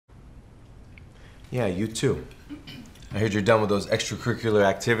Yeah, you too. I heard you're done with those extracurricular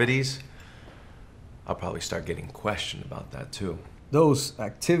activities. I'll probably start getting questioned about that too. Those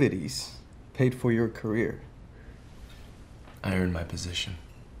activities paid for your career. I earned my position.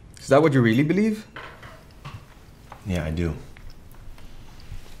 Is that what you really believe? Yeah, I do.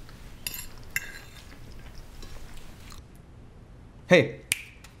 Hey,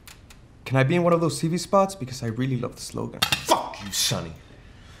 can I be in one of those TV spots? Because I really love the slogan. Fuck you, Sonny.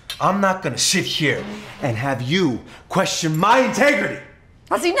 I'm not gonna sit here and have you question my integrity.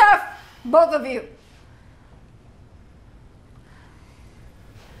 That's enough, both of you.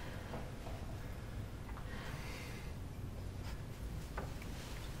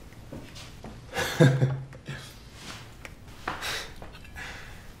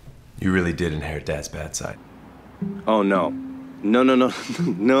 You really did inherit Dad's bad side. Oh, no. No.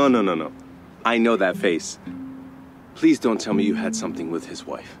 No. I know that face. Please don't tell me you had something with his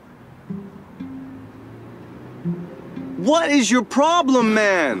wife. What is your problem,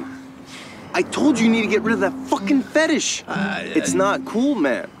 man? I told you need to get rid of that fucking fetish. It's not cool,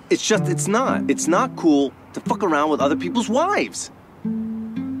 man. It's not. It's not cool to fuck around with other people's wives.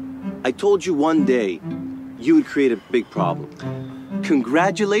 I told you one day you would create a big problem.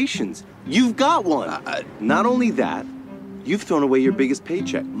 Congratulations, you've got one. Not only that, you've thrown away your biggest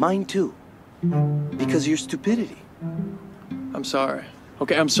paycheck, mine too, because of your stupidity. I'm sorry.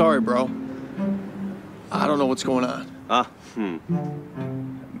 Okay, I'm sorry, bro. I don't know what's going on.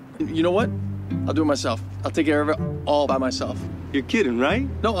 You know what? I'll do it myself. I'll take care of it all by myself. You're kidding, right?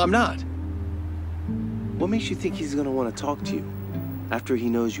 No, I'm not. What makes you think he's gonna want to talk to you after he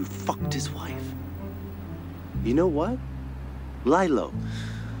knows you fucked his wife? You know what? Lie low.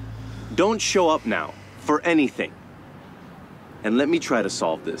 Don't show up now for anything. And let me try to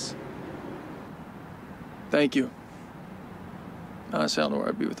solve this. Thank you. Honestly, I don't know where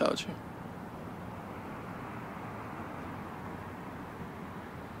I'd be without you.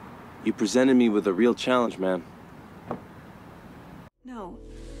 You presented me with a real challenge, man.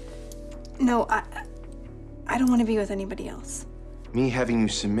 No, I don't want to be with anybody else. Me having you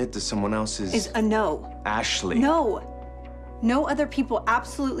submit to someone else Is a no. Ashley. No. No other people,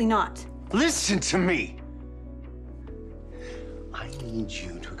 absolutely not. Listen to me. I need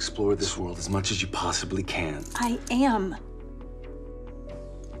you to explore this world as much as you possibly can. I am.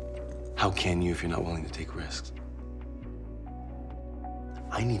 How can you if you're not willing to take risks?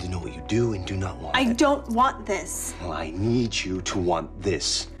 I need to know what you do and do not want. I don't want this. Well, I need you to want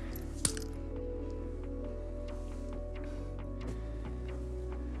this.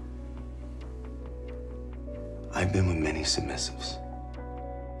 I've been with many submissives,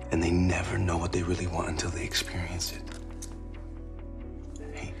 and they never know what they really want until they experience it.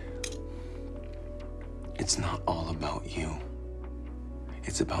 Hey, it's not all about you.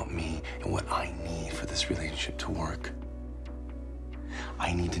 It's about me and what I need for this relationship to work.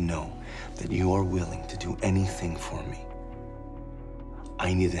 I need to know that you are willing to do anything for me.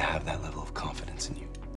 I need to have that level of confidence in you.